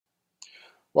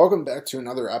Welcome back to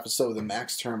another episode of the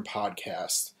Max Term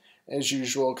Podcast. As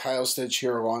usual, Kyle Stitch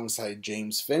here alongside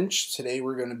James Finch. Today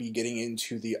we're going to be getting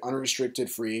into the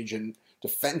unrestricted free agent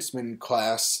defenseman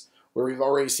class, where we've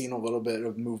already seen a little bit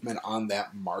of movement on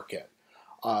that market.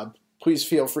 Please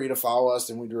feel free to follow us,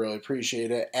 and we'd really appreciate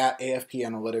it, at AFP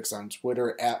Analytics on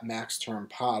Twitter, at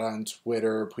MaxTermPod on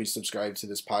Twitter. Please subscribe to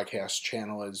this podcast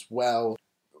channel as well.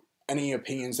 Any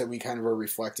opinions that we kind of are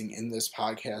reflecting in this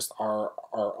podcast are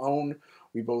our own.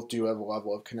 We both do have a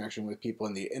level of connection with people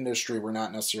in the industry. We're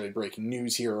not necessarily breaking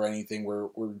news here or anything. We're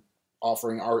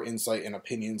offering our insight and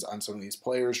opinions on some of these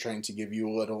players, trying to give you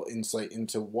a little insight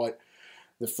into what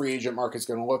the free agent market's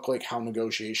going to look like, how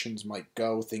negotiations might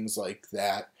go, things like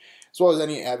that, as well as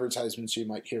any advertisements you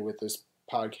might hear with this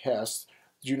podcast.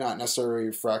 Do not necessarily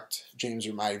reflect James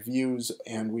or my views,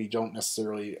 and we don't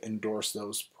necessarily endorse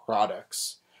those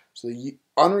products. So the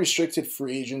unrestricted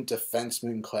free agent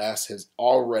defenseman class has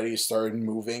already started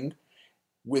moving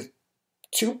with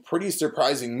two pretty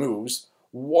surprising moves.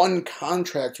 One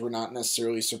contract we're not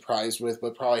necessarily surprised with,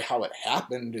 but probably how it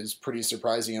happened is pretty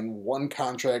surprising, and one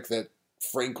contract that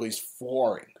frankly is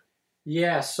flooring.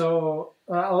 Yeah, so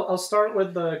I'll start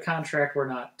with the contract we're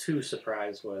not too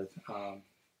surprised with.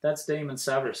 That's Damon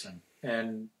Severson.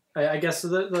 And I guess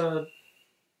the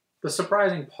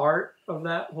surprising part of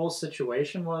that whole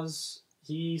situation was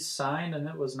he signed, and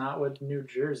it was not with New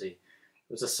Jersey.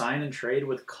 It was a sign and trade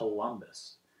with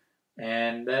Columbus.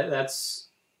 And that's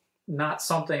not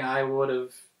something I would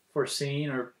have foreseen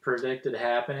or predicted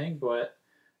happening, but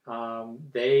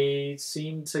they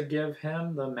seemed to give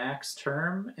him the max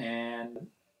term, and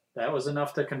that was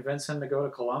enough to convince him to go to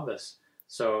Columbus.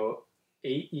 So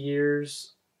 8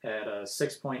 years at a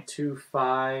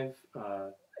 6.25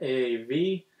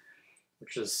 AAV,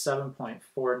 which is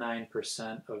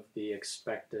 7.49% of the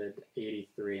expected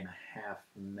 $83.5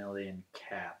 million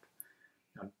cap.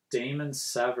 Now, Damon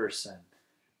Severson,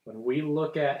 when we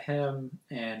look at him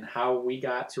and how we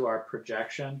got to our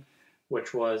projection,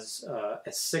 which was a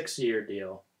 6-year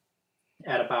deal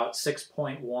at about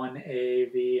 6.1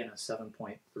 AAV and a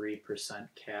 7.3%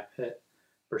 cap hit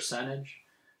percentage.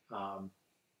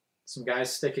 Some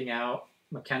guys sticking out.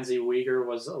 Mackenzie Weegar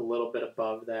was a little bit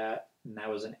above that, and that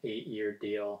was an 8-year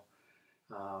deal.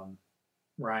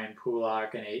 Ryan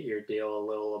Pulak, an 8-year deal, a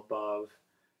little above,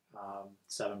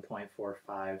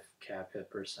 7.45 cap hit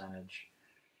percentage.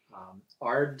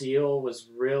 Our deal was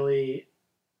really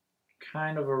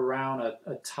kind of around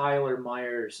a Tyler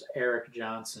Myers, Eric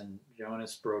Johnson,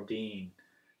 Jonas Brodin,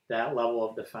 that level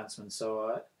of defenseman.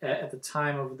 So at the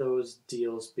time of those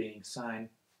deals being signed,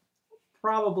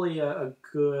 probably a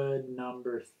good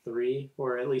number 3,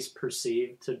 or at least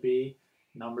perceived to be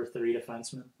number 3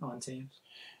 defenseman on teams.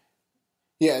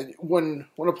 Yeah, when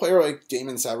a player like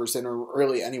Damon Severson, or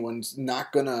really anyone's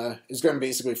is gonna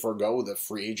basically forego the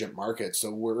free agent market,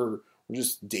 so we're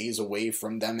just days away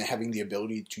from them having the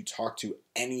ability to talk to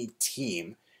any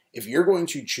team. If you're going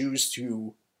to choose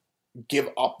to give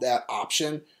up that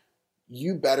option,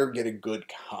 you better get a good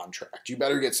contract. You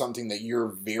better get something that you're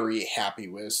very happy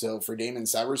with. So for Damon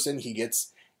Severson, he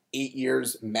gets 8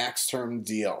 years max term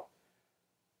deal.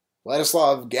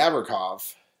 Vladislav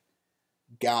Gavrikov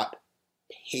got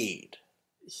paid.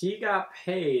 He got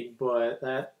paid,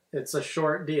 but it's a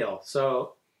short deal.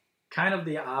 So kind of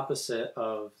the opposite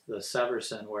of the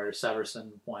Severson, where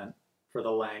Severson went for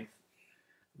the length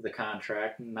of the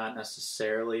contract, not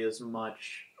necessarily as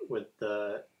much with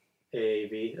the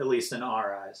AAV, at least in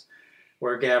our eyes,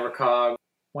 where Gavrikov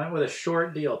went with a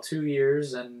short deal, 2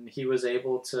 years, and he was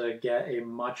able to get a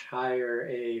much higher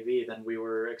AAV than we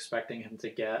were expecting him to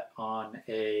get on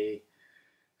I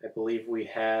believe we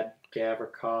had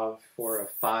Gavrikov for a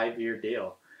 5-year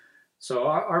deal. So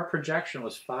our projection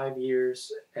was 5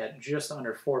 years at just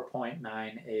under 4.9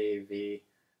 AAV.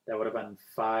 That would have been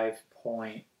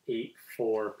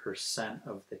 5.84%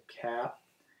 of the cap.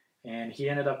 And he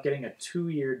ended up getting a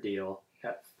 2-year deal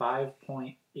at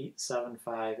 5.875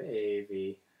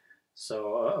 AAV.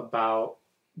 So about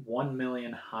 $1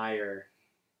 million higher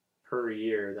per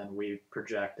year than we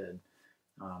projected.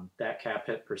 That cap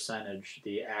hit percentage,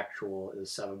 the actual,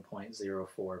 is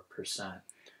 7.04%.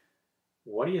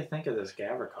 What do you think of this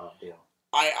Gavrikov deal?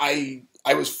 I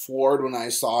was floored when I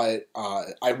saw it.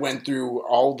 I went through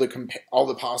all the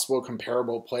possible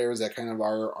comparable players that kind of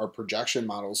our projection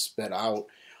model spit out.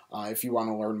 If you want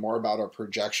to learn more about our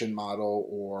projection model,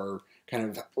 or kind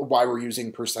of why we're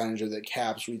using percentage of the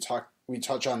caps, we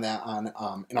touch on that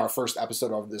on in our first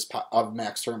episode of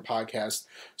Max Term Podcast.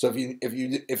 So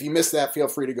if you missed that, feel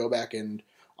free to go back and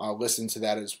listen to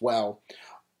that as well.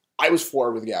 I was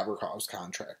floored with Gavrikov's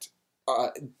contract.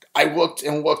 I looked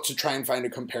to try and find a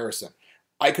comparison.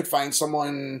 I could find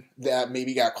someone that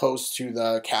maybe got close to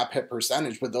the cap hit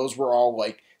percentage, but those were all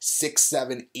like 6,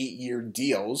 7, 8 year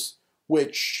deals,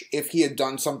 which if he had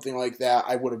done something like that,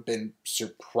 I would have been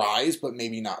surprised, but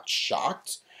maybe not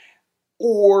shocked.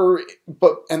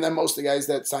 And then most of the guys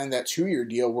that signed that 2 year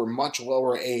deal were much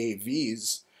lower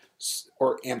AAVs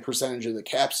and percentage of the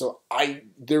cap. So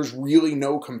there's really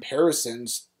no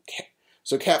comparisons.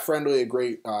 So Cap Friendly, a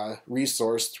great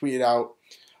resource, tweeted out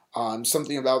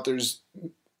something about there's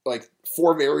like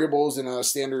 4 variables in a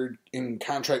standard in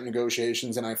contract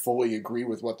negotiations, and I fully agree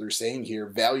with what they're saying here.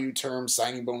 Value terms,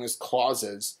 signing bonus,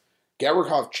 clauses.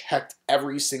 Gavrikov checked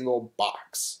every single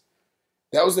box.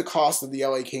 That was the cost of the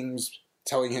LA Kings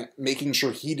making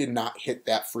sure he did not hit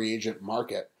that free agent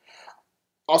market.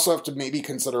 Also have to maybe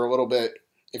consider a little bit,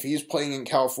 if he's playing in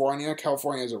California,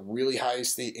 California has a really high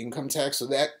state income tax, so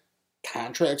that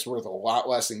contract's worth a lot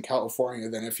less in California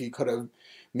than if he could have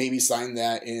maybe signed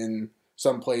that in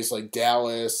some place like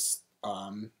Dallas,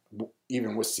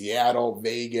 even with Seattle,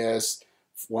 Vegas,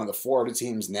 one of the Florida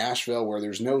teams, Nashville, where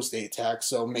there's no state tax.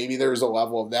 So maybe there's a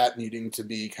level of that needing to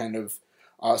be kind of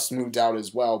smoothed out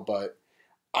as well. But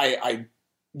I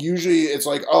usually it's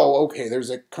like, oh, okay,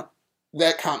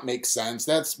 that comp makes sense.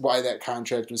 That's why that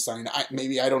contract was signed.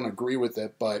 Maybe I don't agree with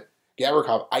it, but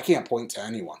Gavrikov, I can't point to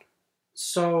anyone.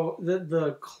 So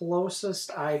the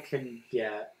closest I can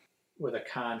get with a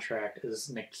contract is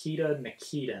Nikita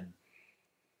Nikitin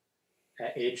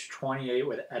at age 28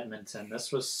 with Edmonton.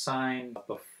 This was signed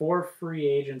before free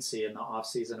agency in the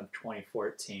offseason of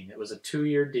 2014. It was a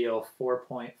 2-year deal,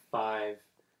 4.5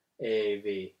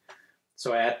 AAV.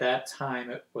 So at that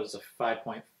time, it was a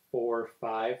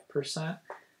 5.45%.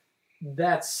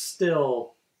 That's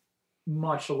still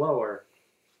much lower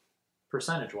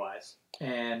percentage-wise.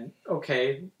 And,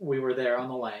 okay, we were there on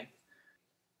the length,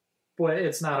 but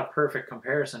it's not a perfect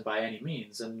comparison by any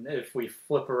means. And if we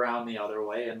flip around the other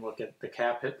way and look at the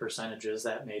cap hit percentages,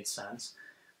 that made sense.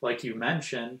 Like you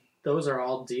mentioned, those are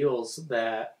all deals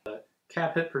that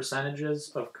cap hit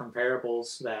percentages of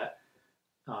comparables that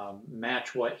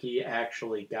match what he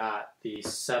actually got, the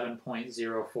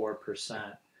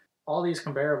 7.04%. All these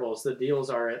comparables, the deals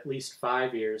are at least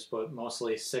 5 years, but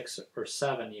mostly 6 or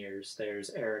 7 years.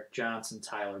 There's Eric Johnson,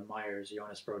 Tyler Myers,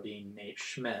 Jonas Brodin, Nate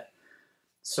Schmidt.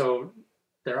 So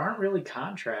there aren't really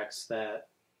contracts that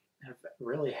have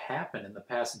really happened in the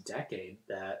past decade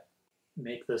that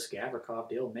make this Gavrikov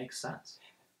deal make sense.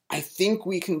 I think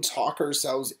we can talk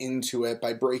ourselves into it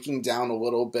by breaking down a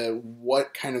little bit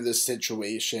what kind of the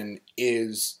situation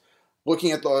is, looking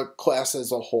at the class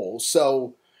as a whole.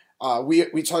 So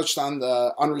we touched on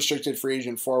the unrestricted free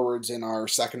agent forwards in our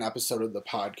second episode of the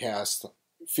podcast.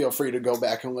 Feel free to go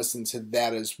back and listen to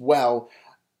that as well.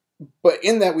 But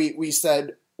in that, we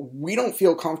said we don't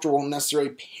feel comfortable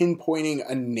necessarily pinpointing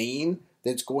a name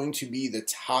that's going to be the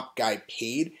top guy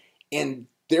paid, and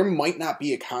there might not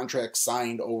be a contract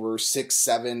signed over $6,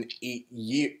 $7,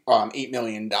 $8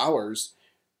 million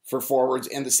for forwards,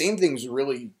 and the same thing's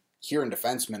really here in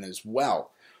defensemen as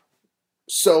well.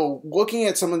 So looking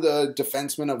at some of the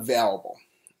defensemen available,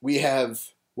 we have,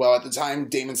 well, at the time,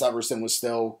 Damon Severson was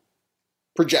still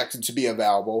projected to be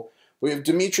available. We have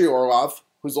Dmitry Orlov,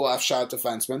 who's the left shot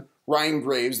defenseman, Ryan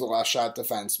Graves, the left shot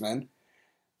defenseman,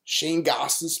 Shane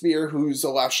Gostisbehere, who's a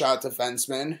left shot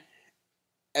defenseman,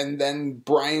 and then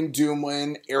Brian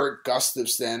Dumoulin, Eric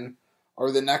Gustafsson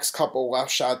are the next couple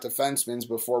left shot defensemen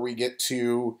before we get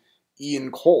to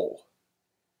Ian Cole.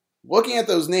 Looking at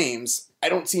those names, I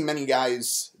don't see many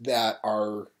guys that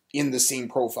are in the same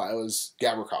profile as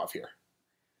Gavrikov here.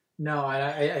 No,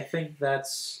 I think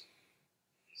that's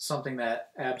something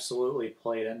that absolutely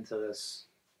played into this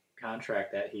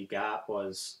contract that he got.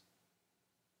 Was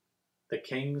the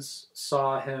Kings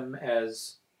saw him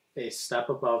as a step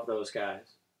above those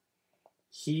guys.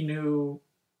 He knew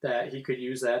that he could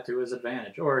use that to his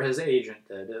advantage, or his agent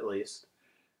did at least.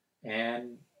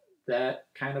 And that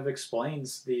kind of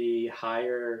explains the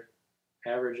higher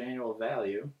average annual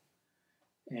value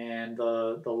and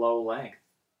the low length.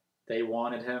 They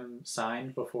wanted him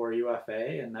signed before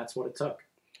UFA, and that's what it took.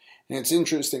 And it's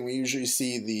interesting, we usually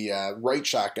see the right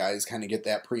shot guys kind of get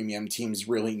that premium, teams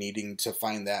really needing to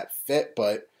find that fit,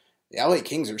 but the LA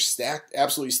Kings are stacked,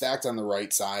 absolutely stacked on the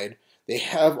right side. They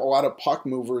have a lot of puck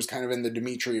movers kind of in the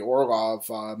Dmitry Orlov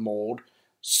mold,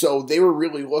 so they were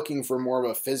really looking for more of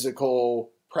a physical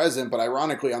present, but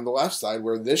ironically on the left side,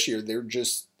 where this year they're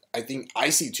just, I think I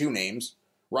see 2 names,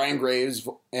 Ryan Graves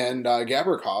and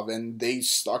Gavrikov, and they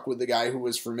stuck with the guy who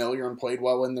was familiar and played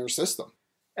well in their system.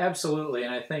 Absolutely,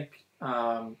 and I think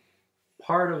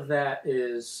part of that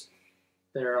is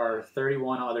there are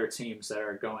 31 other teams that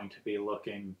are going to be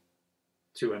looking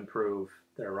to improve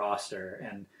their roster,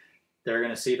 and they're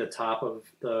going to see the top of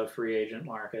the free agent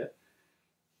market.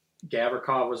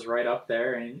 Gavrikov was right up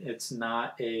there, and it's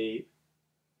not a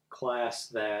class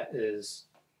that is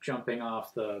jumping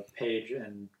off the page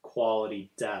in quality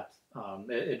depth.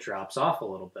 It drops off a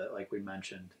little bit, like we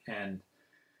mentioned, and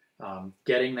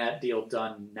getting that deal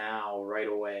done now, right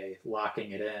away,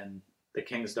 locking it in, the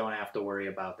Kings don't have to worry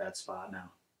about that spot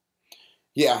now.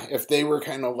 Yeah, if they were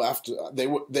kind of left, it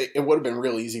would have been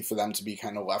real easy for them to be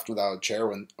kind of left without a chair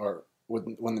when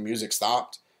the music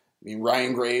stopped. I mean,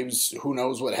 Ryan Graves, who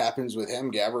knows what happens with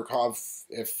him? Gavrikov,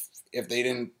 if they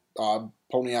didn't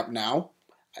pony up now,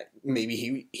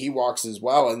 maybe he walks as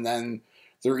well, and then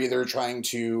they're either trying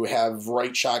to have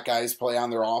right shot guys play on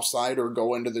their offside or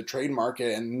go into the trade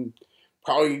market and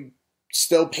probably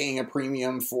still paying a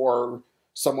premium for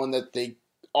someone that they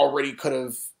already could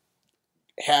have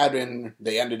had and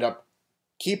they ended up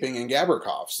keeping in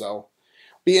Gavrikov. So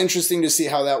be interesting to see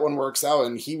how that one works out.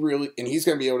 And he's going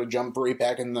to be able to jump right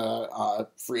back in the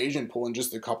free agent pool in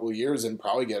just a couple of years and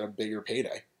probably get a bigger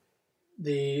payday.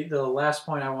 The last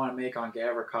point I want to make on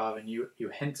Gavrikov, and you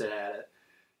hinted at it,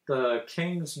 the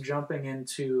Kings jumping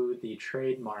into the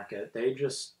trade market, they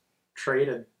just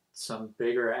traded some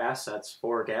bigger assets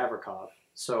for Gavrikov.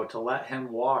 So to let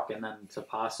him walk and then to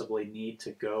possibly need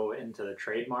to go into the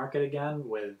trade market again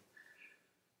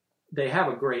they have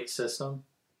a great system,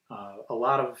 a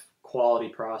lot of quality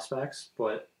prospects,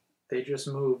 but they just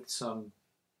moved some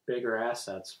bigger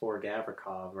assets for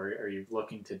Gavrikov. Are you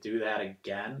looking to do that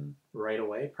again right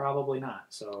away? Probably not.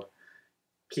 So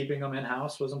keeping him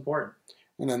in-house was important.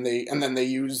 And then they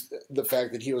used the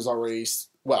fact that he was already,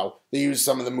 they used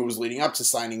some of the moves leading up to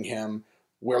signing him,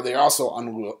 where they also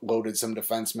unloaded some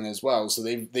defensemen as well. So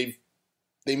they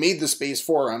made the space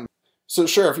for him. So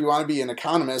sure, if you want to be an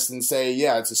economist and say,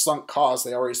 yeah, it's a sunk cost,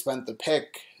 they already spent the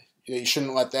pick, they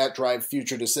shouldn't let that drive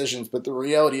future decisions. But the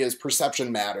reality is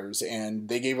perception matters, and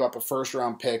they gave up a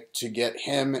first-round pick to get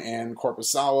him and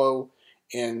Korpisalo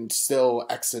and still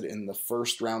exit in the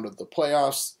first round of the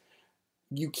playoffs.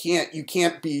 You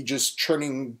can't be just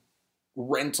churning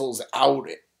rentals out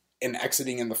and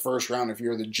exiting in the first round if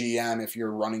you're the GM, if you're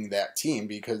running that team,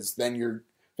 because then your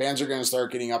fans are going to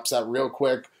start getting upset real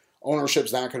quick.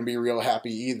 Ownership's not going to be real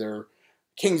happy either.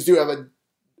 Kings do have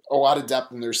a lot of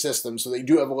depth in their system, so they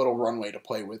do have a little runway to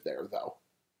play with there, though.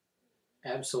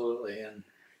 Absolutely, and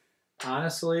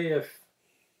honestly, if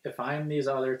I'm these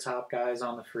other top guys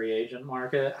on the free agent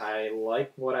market, I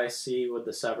like what I see with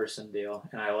the Severson deal,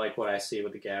 and I like what I see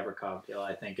with the Gavrikov deal.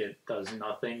 I think it does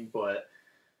nothing but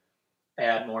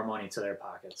add more money to their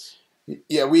pockets.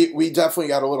 Yeah, we definitely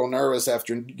got a little nervous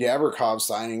after Gavrikov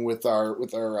signing with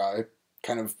our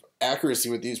kind of accuracy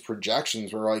with these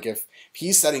projections. We're like, if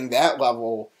he's setting that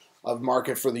level of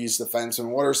market for these defensemen,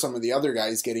 what are some of the other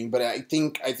guys getting? But I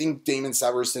think Damon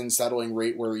Severson settling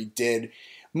right where he did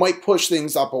might push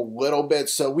things up a little bit.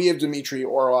 So we have Dmitry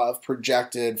Orlov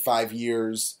projected 5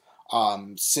 years,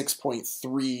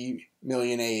 6.3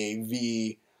 million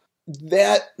AAV.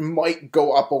 That might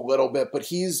go up a little bit, but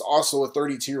he's also a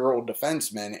 32-year-old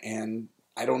defenseman, and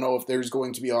I don't know if there's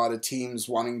going to be a lot of teams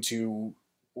wanting to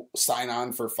sign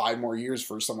on for 5 more years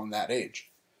for someone that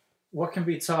age. What can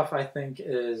be tough, I think,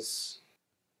 is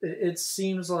it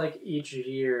seems like each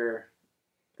year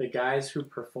the guys who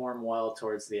perform well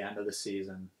towards the end of the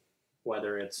season,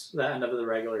 whether it's the end of the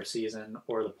regular season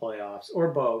or the playoffs or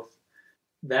both,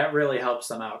 that really helps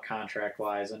them out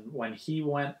contract-wise. And when he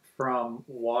went from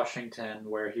Washington,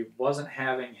 where he wasn't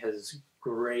having his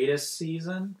greatest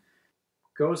season,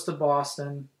 goes to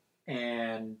Boston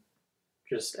and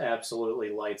just absolutely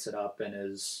lights it up and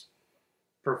is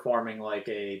performing like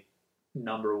a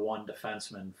number one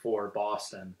defenseman for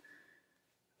Boston,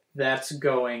 that's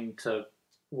going to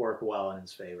work well in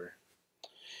his favor.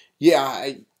 Yeah,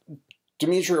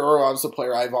 Dmitry Orlov's a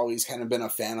player I've always kind of been a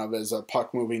fan of as a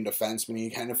puck-moving defenseman. He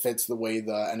kind of fits the way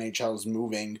the NHL is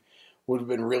moving. Would have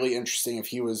been really interesting if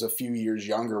he was a few years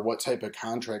younger, what type of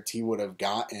contract he would have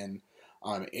gotten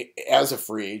as a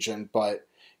free agent. But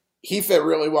he fit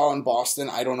really well in Boston.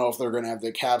 I don't know if they're going to have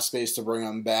the cap space to bring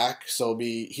him back. So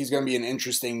he's going to be an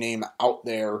interesting name out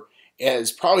there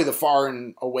as probably the far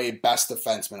and away best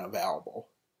defenseman available.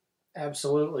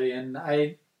 Absolutely. And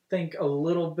I think a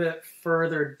little bit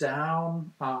further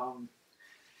down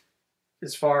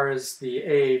as far as the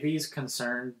AAV is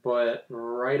concerned, but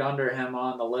right under him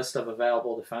on the list of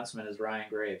available defensemen is Ryan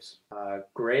Graves.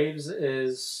 Graves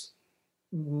is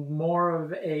more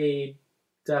of a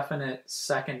definite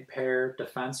second pair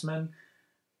defenseman,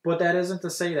 but that isn't to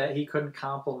say that he couldn't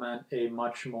complement a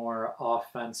much more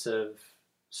offensive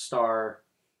star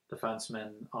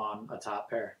defenseman on a top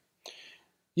pair.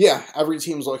 Yeah, every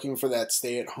team's looking for that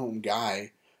stay-at-home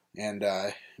guy. And,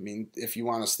 I mean, if you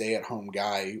want a stay-at-home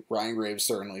guy, Ryan Graves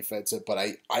certainly fits it. But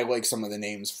I like some of the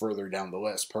names further down the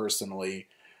list personally.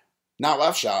 Not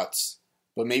left shots,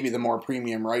 but maybe the more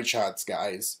premium right shots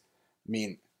guys. I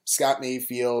mean, Scott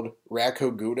Mayfield,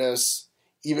 Radko Gudas,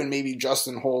 even maybe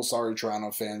Justin Holl. Sorry,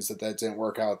 Toronto fans, that didn't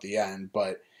work out at the end.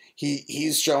 But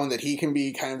he's shown that he can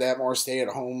be kind of that more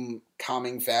stay-at-home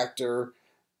calming factor.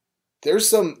 There's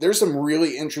some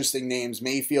really interesting names,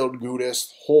 Mayfield,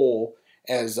 Gudas, Holl,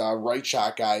 as right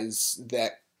shot guys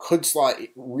that could slot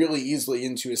really easily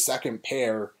into a second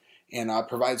pair and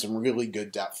provide some really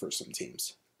good depth for some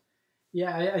teams.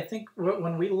 Yeah, I think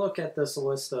when we look at this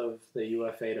list of the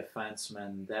UFA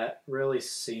defensemen, that really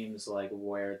seems like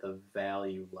where the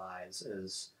value lies,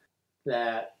 is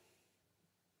that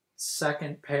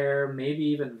second pair, maybe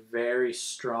even very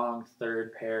strong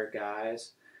third pair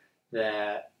guys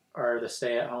that are the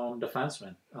stay-at-home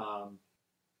defensemen.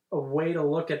 A way to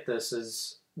look at this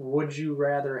is, would you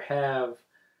rather have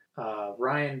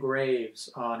Ryan Graves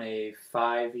on a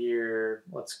 5-year,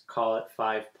 let's call it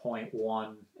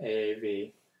 5.1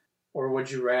 AAV, or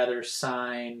would you rather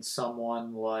sign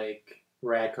someone like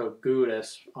Radko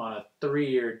Gudas on a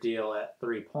 3-year deal at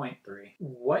 3.3?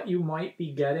 What you might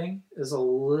be getting is a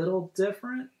little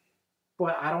different,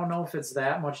 but I don't know if it's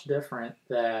that much different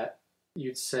that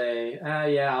you'd say,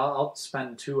 yeah, I'll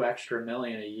spend $2 extra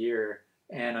million a year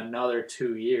and another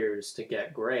 2 years to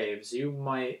get Graves. You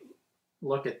might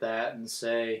look at that and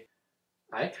say,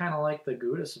 I kind of like the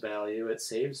Gudas value. It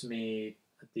saves me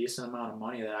a decent amount of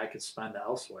money that I could spend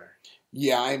elsewhere.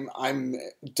 Yeah, I'm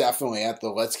definitely at the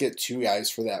let's get 2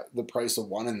 guys for the price of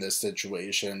 1 in this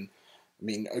situation. I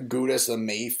mean, a Gudas, a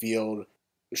Mayfield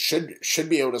should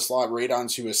be able to slot right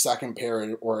onto a second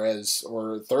pair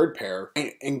or third pair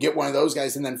and get one of those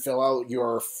guys and then fill out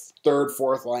your third,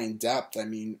 fourth line depth. I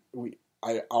mean,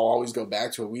 I'll always go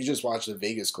back to it. We just watched the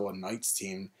Vegas Golden Knights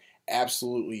team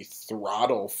absolutely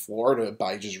throttle Florida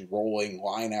by just rolling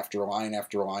line after line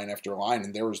after line after line,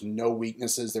 and there was no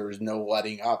weaknesses, there was no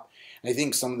letting up. I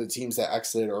think some of the teams that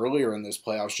exited earlier in this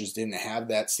playoffs just didn't have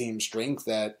that same strength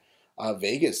that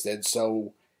Vegas did.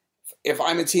 So if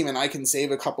I'm a team and I can save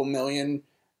a couple million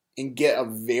and get a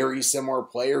very similar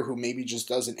player who maybe just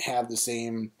doesn't have the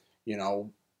same,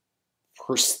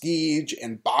 prestige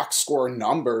and box score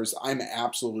numbers, I'm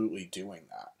absolutely doing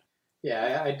that.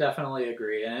 Yeah, I definitely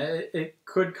agree. And it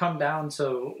could come down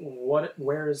to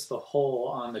where is the hole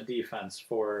on the defense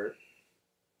for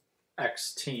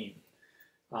X team?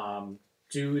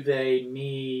 Do they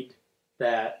need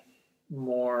that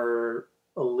more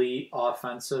elite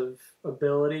offensive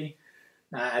ability?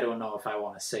 I don't know if I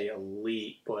want to say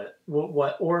elite, but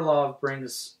what Orlov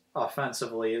brings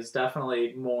offensively is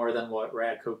definitely more than what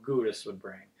Radko Gudas would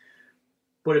bring.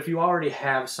 But if you already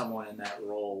have someone in that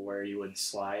role where you would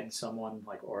slide someone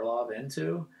like Orlov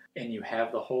into, and you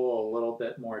have the hole a little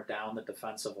bit more down the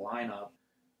defensive lineup,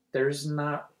 there's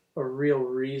not a real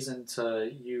reason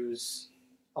to use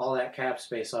all that cap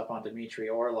space up on Dmitry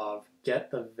Orlov.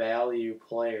 Get the value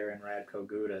player in Radko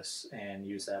Gudas and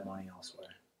use that money elsewhere.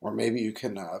 Or maybe you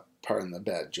can, pardon the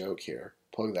bad joke here,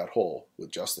 plug that hole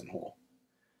with Justin Holl.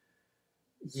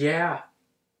 Yeah.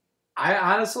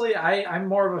 I'm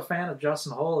more of a fan of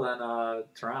Justin Holl than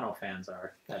Toronto fans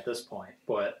are at this point.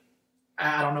 But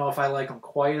I don't know if I like him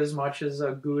quite as much as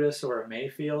a Gudas or a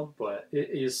Mayfield, but it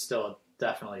is still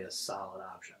definitely a solid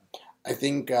option. I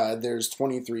think there's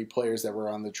 23 players that were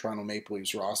on the Toronto Maple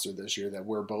Leafs roster this year that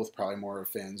we're both probably more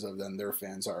fans of than their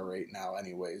fans are right now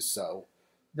anyways. So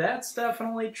that's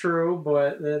definitely true,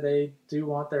 but they do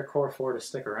want their core four to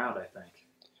stick around, I think.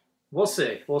 We'll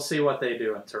see. We'll see what they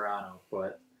do in Toronto.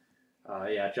 But,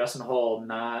 yeah, Justin Holl,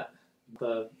 not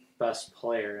the best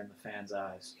player in the fans'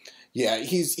 eyes. Yeah,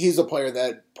 he's a player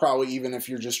that probably, even if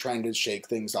you're just trying to shake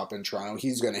things up in Toronto,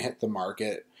 he's going to hit the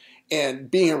market.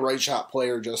 And being a right shot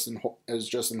player, as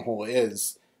Justin Holl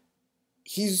is,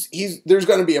 there's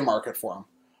going to be a market for him.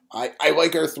 I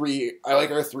like our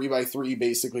 3x3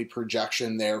 basically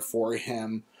projection there for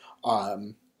him.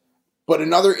 But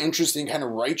another interesting kind of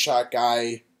right shot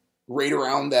guy, right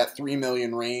around that $3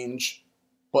 million range,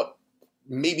 but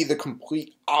maybe the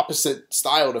complete opposite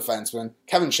style defenseman,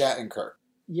 Kevin Shattenkirk.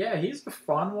 Yeah, he's a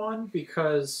fun one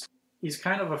because he's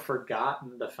kind of a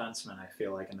forgotten defenseman, I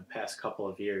feel like, in the past couple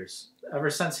of years. Ever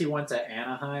since he went to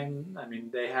Anaheim, I mean,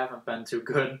 they haven't been too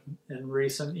good in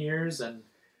recent years, and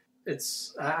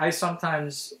I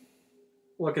sometimes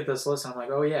look at this list and I'm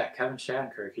like, oh yeah, Kevin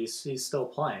Shattenkirk, he's still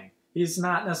playing. He's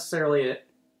not necessarily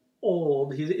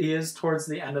old. He is towards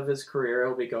the end of his career.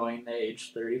 He'll be going to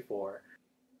age 34.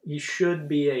 he should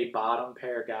be a bottom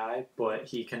pair guy, but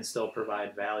he can still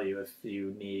provide value if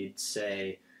you need,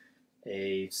 say,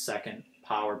 a second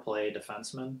power play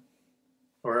defenseman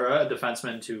or a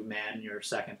defenseman to man your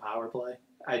second power play.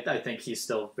 I think he's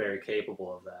still very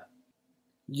capable of that.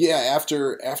 Yeah,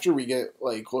 after we get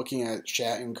like looking at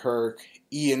Shattenkirk,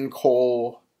 Ian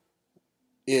Cole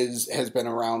has been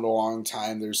around a long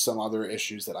time. There's some other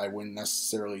issues that I wouldn't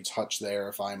necessarily touch there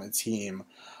if I'm a team.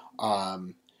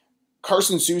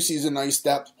 Carson Soucy's a nice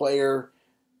depth player.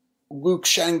 Luke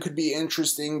Schenn could be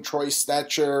interesting. Troy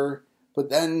Stetcher. But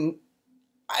then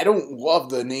I don't love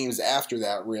the names after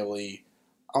that, really.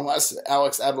 Unless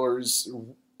Alex Edler's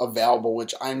available,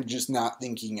 which I'm just not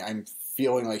thinking. I'm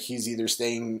feeling like he's either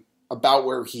staying about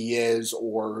where he is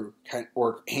or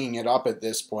hanging it up at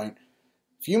this point.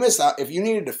 If you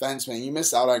need a defenseman, you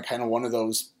miss out on kind of one of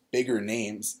those bigger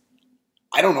names.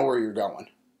 I don't know where you're going.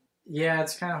 Yeah,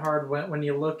 it's kind of hard when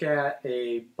you look at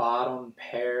a bottom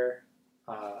pair.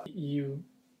 You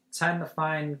tend to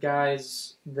find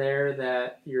guys there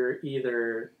that you're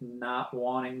either not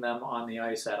wanting them on the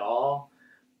ice at all,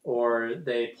 or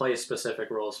they play specific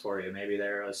roles for you. Maybe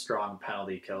they're a strong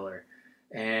penalty killer.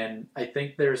 And I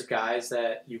think there's guys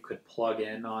that you could plug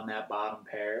in on that bottom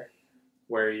pair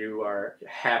where you are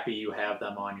happy you have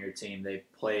them on your team. They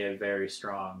play a very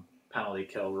strong penalty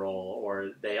kill role,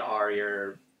 or they are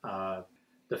your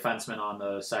defenseman on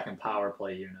the second power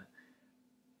play unit.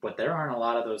 But there aren't a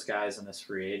lot of those guys in this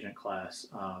free agent class.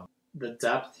 The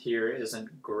depth here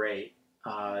isn't great.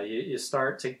 You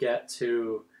start to get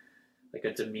to like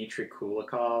a Dmitry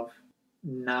Kulikov,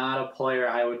 not a player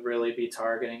I would really be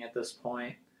targeting at this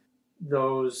point.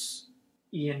 Those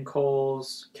Ian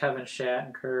Coles, Kevin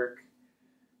Shattenkirk,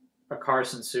 a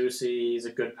Carson Soucy, he's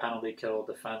a good penalty kill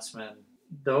defenseman.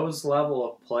 Those level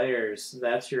of players,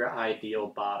 that's your ideal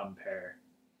bottom pair.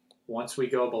 Once we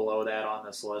go below that on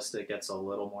this list, it gets a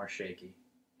little more shaky.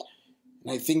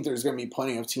 And I think there's going to be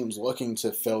plenty of teams looking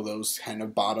to fill those kind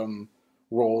of bottom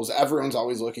roles. Everyone's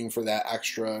always looking for that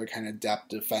extra kind of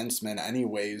depth defenseman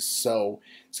anyways. So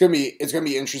it's going to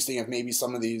be interesting if maybe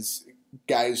some of these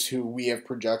guys who we have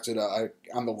projected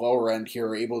on the lower end here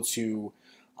are able to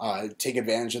take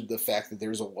advantage of the fact that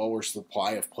there's a lower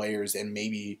supply of players, and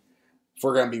maybe if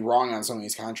we're going to be wrong on some of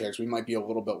these contracts, we might be a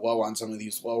little bit low on some of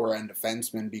these lower end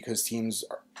defensemen because teams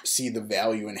see the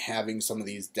value in having some of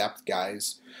these depth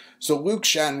guys. So Luke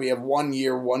Schenn, we have 1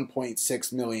 year,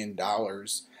 $1.6 million.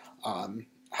 How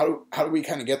do we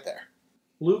kind of get there?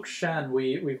 Luke Schenn,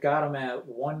 we've got him at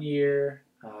 1 year,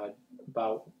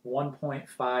 about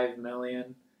 $1.5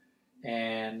 million,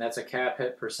 and that's a cap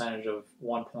hit percentage of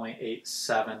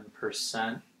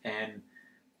 1.87%. And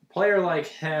a player like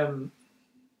him,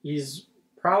 he's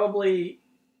probably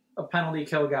a penalty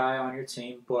kill guy on your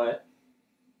team, but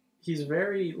he's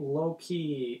very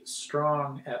low-key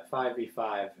strong at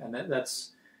 5v5, and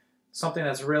that's something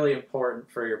that's really important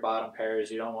for your bottom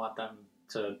pairs. You don't want them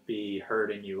to be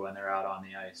hurting you when they're out on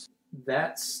the ice.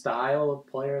 That style of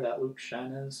player that Luke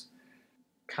Schenn is,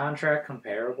 contract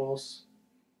comparables,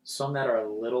 some that are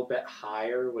a little bit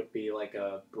higher would be like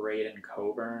a Braden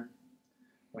Coburn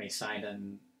when he signed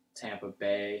in Tampa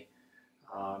Bay.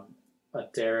 A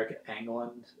Derek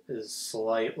Englund is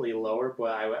slightly lower,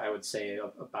 but I would say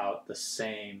about the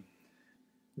same.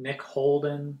 Nick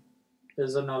Holden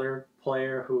is another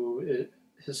player who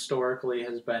historically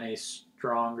has been a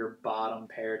stronger bottom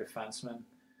pair defenseman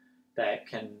that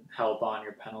can help on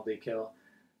your penalty kill.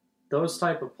 Those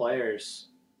type of players,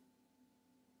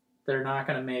 they're not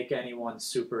going to make anyone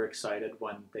super excited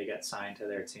when they get signed to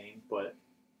their team, but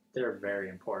they're very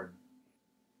important.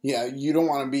 Yeah, you don't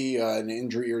want to be an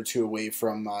injury or two away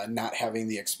from not having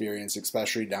the experience,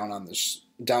 especially down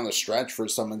the stretch for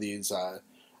some of these,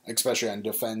 especially on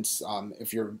defense,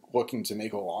 if you're looking to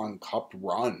make a long cup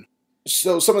run.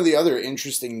 So some of the other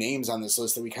interesting names on this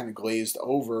list that we kind of glazed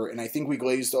over, and I think we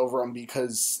glazed over them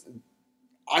because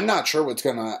I'm not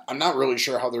really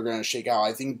sure how they're gonna shake out.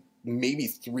 I think maybe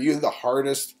 4 of the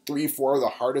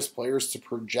hardest players to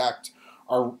project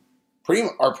are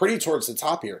pretty towards the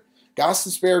top here.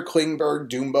 Gostisbehere, Klingberg,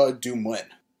 Dumba, Dumoulin.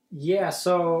 Yeah,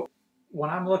 so when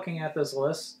I'm looking at this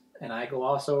list and I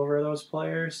gloss over those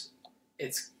players,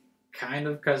 it's kind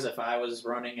of because if I was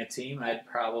running a team, I'd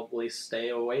probably stay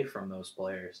away from those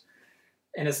players.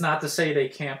 And it's not to say they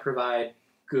can't provide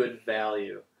good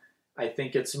value. I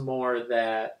think it's more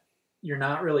that you're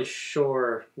not really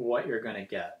sure what you're going to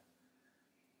get.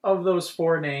 Of those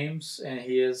 4 names, and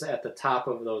he is at the top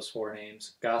of those 4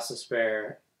 names,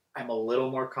 Gostisbehere, I'm a little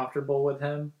more comfortable with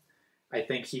him. I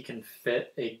think he can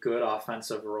fit a good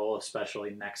offensive role, especially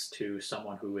next to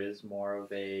someone who is more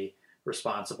of a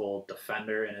responsible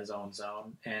defender in his own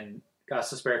zone. And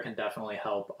Gostisbehere can definitely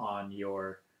help on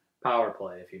your power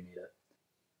play if you need it.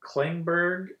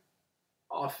 Klingberg,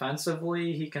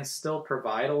 offensively, he can still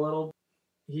provide a little.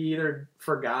 He either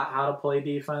forgot how to play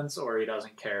defense or he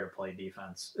doesn't care to play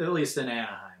defense, at least in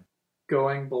Anaheim.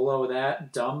 Going below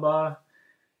that, Dumba,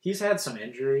 he's had some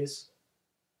injuries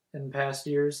in past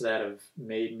years that have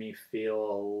made me feel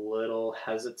a little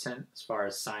hesitant as far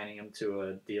as signing him to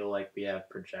a deal like we have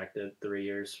projected, 3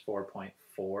 years,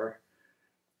 4.4.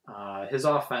 His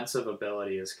offensive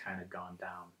ability has kind of gone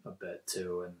down a bit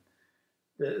too, and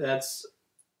that's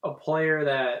a player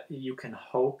that you can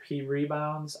hope he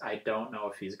rebounds. I don't know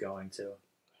if he's going to.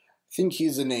 I think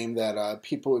he's a name that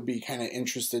people would be kind of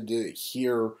interested to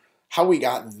hear how we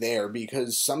got there,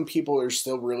 because some people are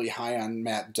still really high on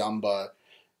Matt Dumba.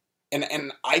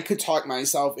 And I could talk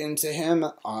myself into him.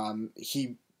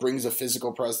 He brings a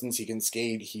physical presence. He can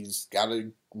skate. He's got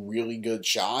a really good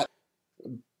shot.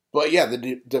 But yeah,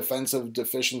 the defensive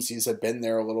deficiencies have been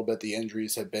there a little bit. The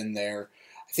injuries have been there.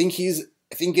 I think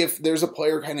if there's a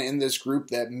player kind of in this group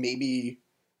that maybe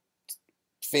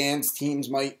fans, teams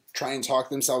might try and talk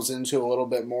themselves into a little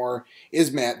bit more,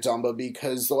 is Matt Dumba,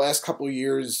 because the last couple of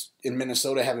years in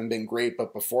Minnesota haven't been great,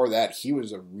 but before that, he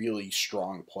was a really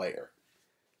strong player.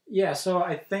 Yeah, so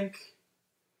I think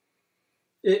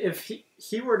if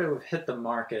he were to have hit the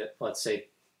market, let's say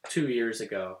 2 years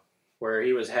ago, where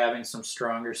he was having some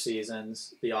stronger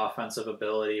seasons, the offensive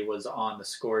ability was on the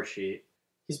score sheet,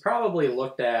 he's probably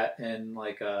looked at in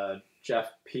like a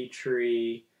Jeff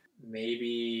Petrie,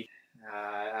 maybe,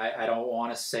 I don't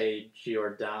want to say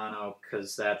Giordano,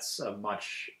 because that's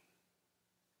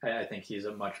I think he's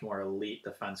a much more elite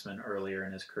defenseman earlier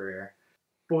in his career.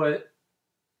 But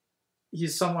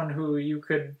he's someone who you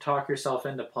could talk yourself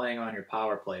into playing on your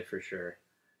power play for sure.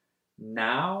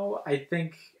 Now, I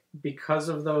think because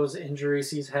of those injuries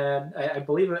he's had, I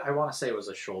believe I want to say it was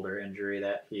a shoulder injury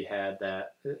that he had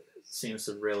that seems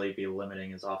to really be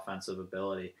limiting his offensive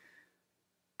ability.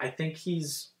 I think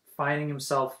he's finding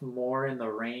himself more in the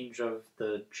range of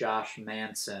the Josh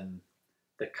Manson,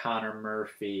 the Connor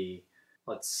Murphy,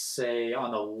 let's say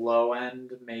on the low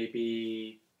end,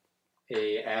 maybe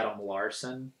a Adam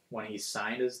Larson when he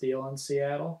signed his deal in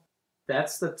Seattle.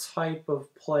 That's the type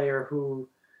of player who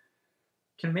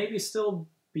can maybe still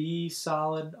be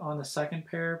solid on the second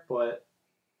pair, but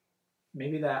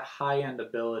maybe that high-end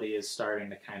ability is starting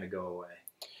to kind of go away.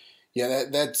 Yeah,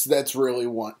 that's really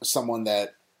someone that,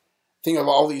 I think of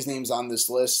all these names on this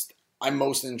list, I'm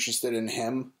most interested in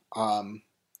him.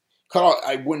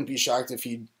 I wouldn't be shocked if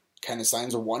he kind of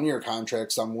signs a 1-year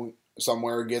contract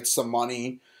somewhere, gets some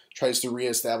money, tries to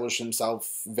reestablish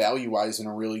himself value-wise in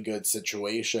a really good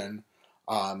situation.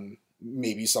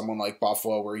 Maybe someone like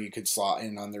Buffalo where he could slot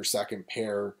in on their second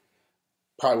pair.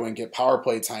 Probably wouldn't get power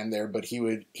play time there, but he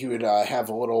would have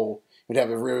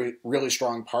a really, really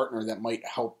strong partner that might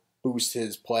help boost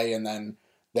his play, and then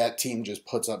that team just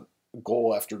puts up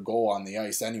goal after goal on the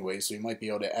ice anyway, so he might be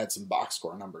able to add some box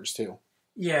score numbers too.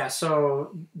 Yeah,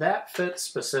 so that fits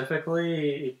specifically.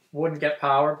 He wouldn't get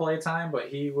power play time, but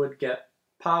he would get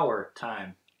power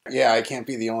time. Yeah, I can't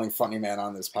be the only funny man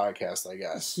on this podcast, I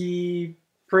guess. He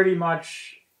pretty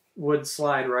much would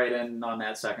slide right in on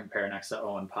that second pair next to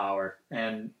Owen Power.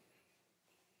 And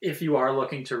if you are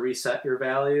looking to reset your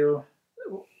value,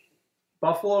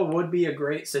 Buffalo would be a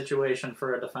great situation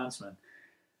for a defenseman.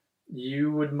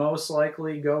 You would most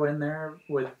likely go in there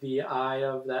with the eye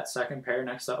of that second pair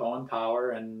next to Owen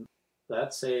Power, and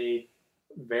that's a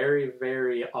very,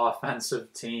 very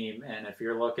offensive team. And if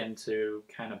you're looking to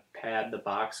kind of pad the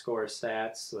box score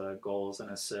stats, the goals and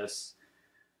assists,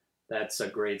 that's a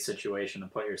great situation to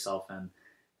put yourself in.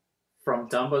 From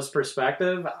Dumba's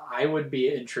perspective, I would be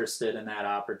interested in that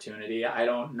opportunity. I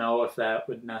don't know if that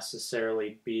would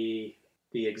necessarily be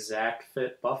the exact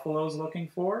fit Buffalo's looking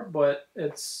for, but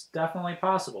it's definitely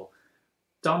possible.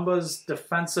 Dumba's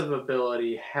defensive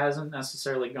ability hasn't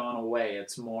necessarily gone away.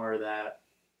 It's more that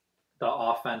the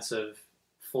offensive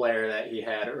flair that he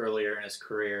had earlier in his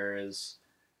career is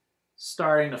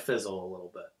starting to fizzle a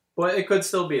little bit. But it could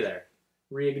still be there.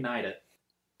 Reignite it.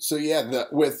 So yeah,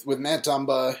 with Matt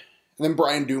Dumba and then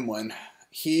Brian Dumoulin,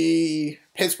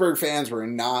 Pittsburgh fans were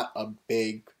not a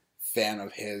big fan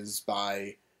of his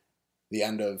by the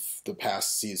end of the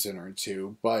past season or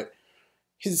two, but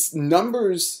his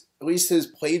numbers, at least his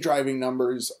play driving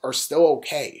numbers, are still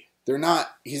okay.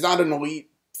 He's not an elite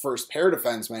first pair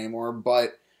defenseman anymore,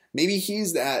 but maybe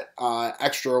he's that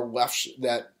extra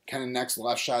that kind of next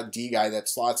left shot D guy that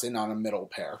slots in on a middle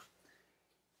pair.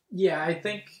 Yeah, I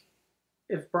think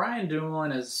if Brian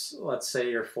Dumoulin is, let's say,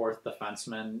 your fourth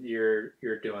defenseman,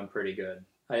 you're doing pretty good.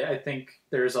 I think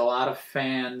there's a lot of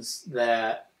fans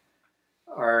that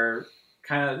are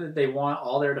they want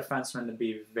all their defensemen to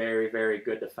be very, very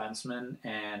good defensemen,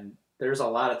 and there's a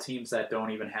lot of teams that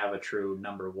don't even have a true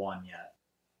number one yet.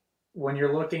 When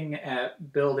you're looking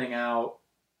at building out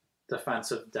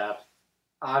defensive depth,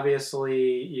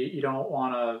 obviously you don't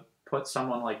want to put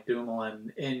someone like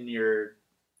Dumoulin in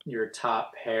your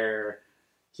top pair.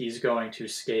 He's going to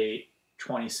skate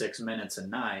 26 minutes a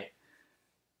night.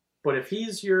 But if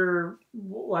he's your,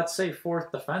 let's say,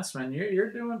 fourth defenseman,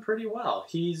 you're doing pretty well.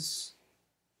 He's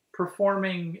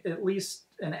performing at least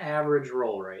an average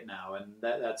role right now, and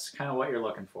that's kind of what you're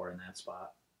looking for in that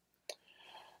spot.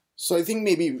 So I think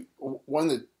maybe one of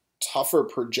the tougher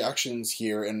projections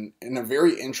here, and a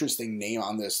very interesting name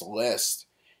on this list,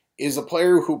 is a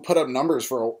player who put up numbers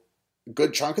for a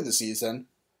good chunk of the season,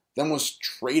 then was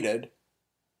traded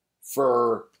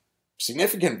for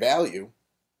significant value,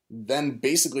 then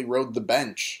basically rode the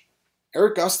bench.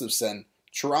 Erik Gustafsson,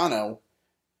 Toronto,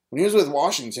 when he was with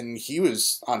Washington, he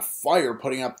was on fire,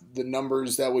 putting up the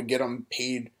numbers that would get him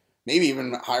paid maybe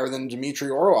even higher than Dmitry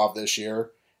Orlov this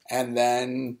year, and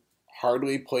then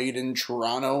hardly played in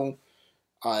Toronto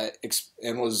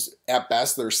and was at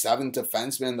best their seventh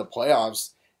defenseman in the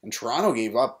playoffs. And Toronto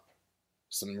gave up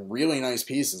some really nice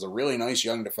pieces, a really nice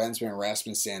young defenseman,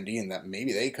 Rasmus Sandin, that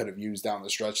maybe they could have used down the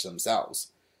stretch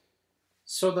themselves.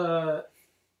 So the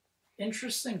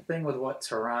interesting thing with what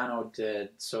Toronto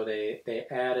did, so they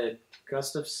added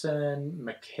Gustafsson,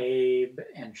 McCabe,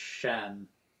 and Shen.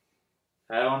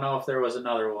 I don't know if there was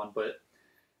another one, but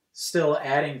still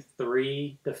adding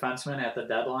 3 defensemen at the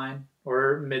deadline,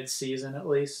 or mid-season at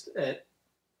least.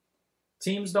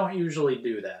 Teams don't usually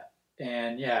do that.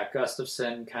 And yeah,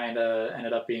 Gustafsson kind of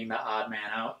ended up being the odd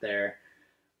man out there.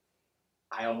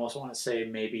 I almost want to say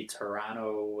maybe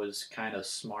Toronto was kind of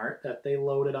smart that they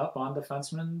loaded up on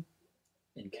defensemen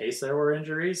in case there were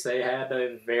injuries. They had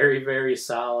a very, very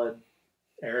solid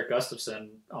Erik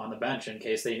Gustafsson on the bench in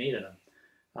case they needed him.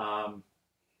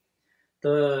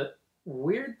 The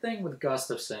weird thing with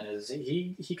Gustafsson is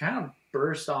he kind of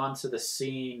burst onto the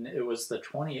scene. It was the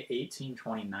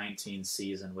 2018-2019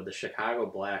 season with the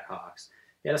Chicago Blackhawks.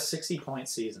 He had a 60-point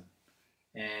season,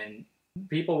 and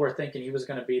people were thinking he was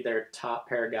going to be their top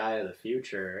pair guy of the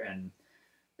future. And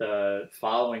the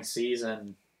following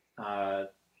season,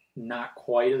 not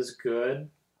quite as good,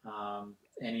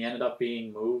 and he ended up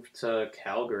being moved to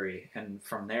Calgary, and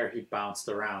from there he bounced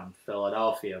around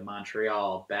Philadelphia,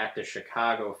 Montreal, back to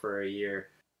Chicago for a year.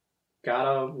 Got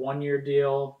a 1-year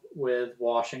deal with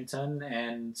Washington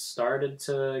and started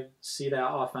to see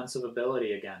that offensive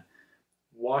ability again.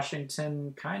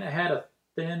 Washington kind of had a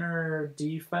thinner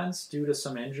defense due to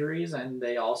some injuries, and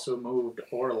they also moved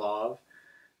Orlov,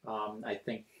 I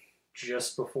think,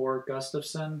 just before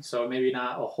Gustafsson. So maybe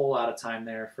not a whole lot of time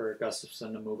there for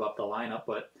Gustafsson to move up the lineup,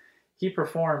 but he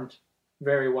performed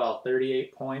very well.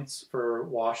 38 points for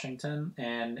Washington,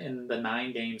 and in the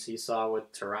 9 games he saw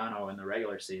with Toronto in the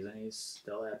regular season, he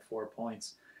still had 4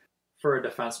 points. For a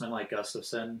defenseman like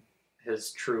Gustafsson,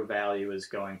 his true value is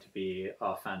going to be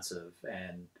offensive,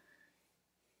 and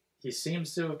he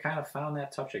seems to have kind of found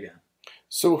that touch again.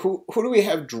 So who do we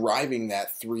have driving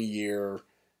that 3-year,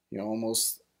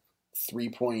 almost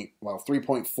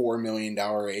 $3.4 million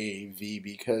AAV?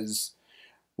 Because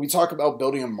we talk about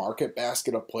building a market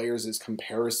basket of players as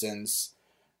comparisons,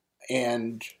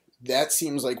 and that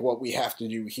seems like what we have to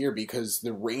do here, because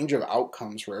the range of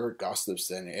outcomes for Erik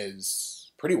Gustafsson is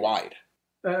pretty wide.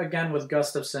 Again, with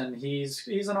Gustafsson,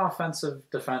 he's an offensive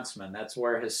defenseman. That's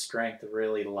where his strength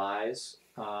really lies.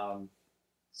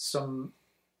 Some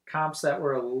comps that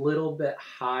were a little bit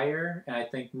higher, and I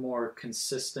think more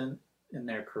consistent in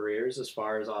their careers as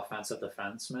far as offensive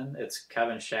defensemen, it's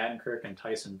Kevin Shattenkirk and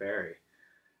Tyson Barrie.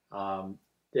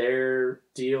 Their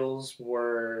deals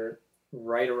were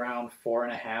right around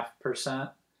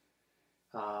 4.5%,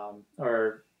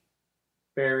 or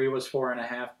Barrie was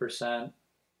 4.5%,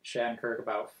 Shattenkirk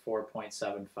about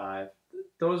 4.75.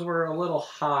 Those were a little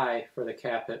high for the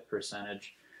cap hit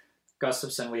percentage.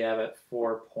 Gustafsson we have at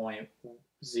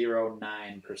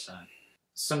 4.09%.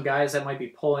 Some guys that might be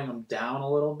pulling them down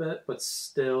a little bit, but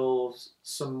still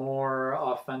some more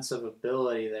offensive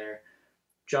ability there.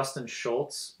 Justin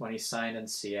Schultz, when he signed in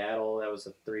Seattle, that was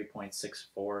a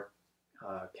 3.64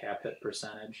 cap hit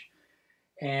percentage.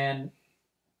 And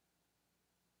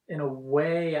in a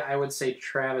way, I would say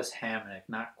Travis Hamonic,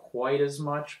 not quite as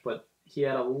much, but he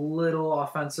had a little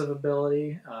offensive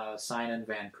ability. Signed in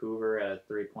Vancouver at a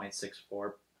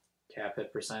 3.64 cap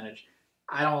hit percentage.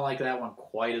 I don't like that one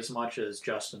quite as much as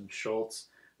Justin Schultz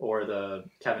or the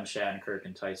Kevin Shattenkirk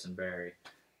and Tyson Barrie.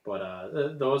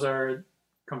 But those are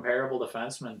comparable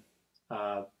defensemen,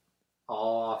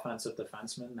 all offensive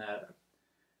defensemen that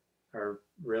are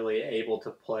really able to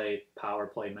play power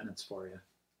play minutes for you.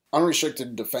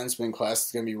 Unrestricted defenseman class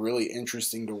is going to be really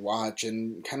interesting to watch,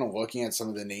 and kind of looking at some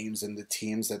of the names and the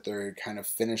teams that they're kind of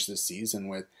finished the season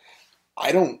with.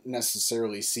 I don't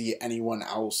necessarily see anyone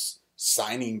else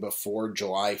signing before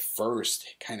July 1st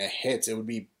kind of hits. It would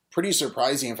be pretty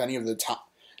surprising if any of the top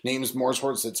names more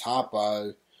towards the top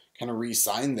kind of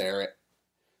re-sign there.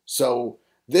 So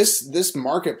this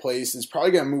marketplace is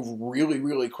probably going to move really,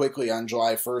 really quickly on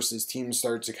July 1st as teams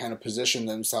start to kind of position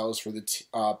themselves for the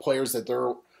players that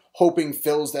they're hoping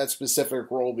fills that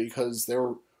specific role, because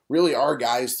there really are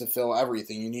guys to fill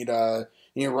everything. You need a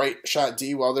right shot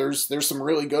D. Well, there's some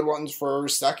really good ones for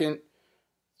second,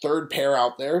 third pair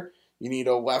out there. You need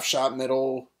a left shot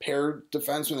middle pair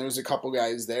defenseman. There's a couple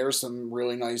guys there, some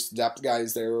really nice depth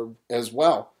guys there as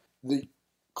well. The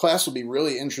class will be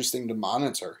really interesting to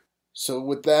monitor. So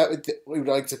with that, we would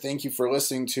like to thank you for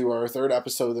listening to our third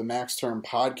episode of the Max Term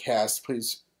Podcast.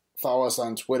 Please follow us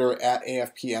on Twitter at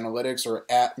AFP Analytics or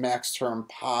at Max Term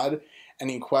Pod.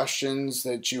 Any questions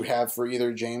that you have for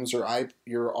either James or I,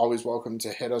 you're always welcome to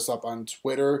hit us up on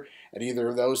Twitter at either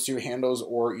of those two handles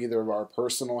or either of our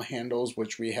personal handles,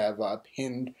 which we have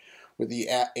pinned with the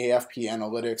at AFP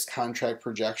Analytics contract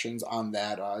projections on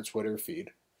that Twitter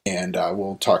feed. And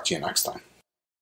we'll talk to you next time.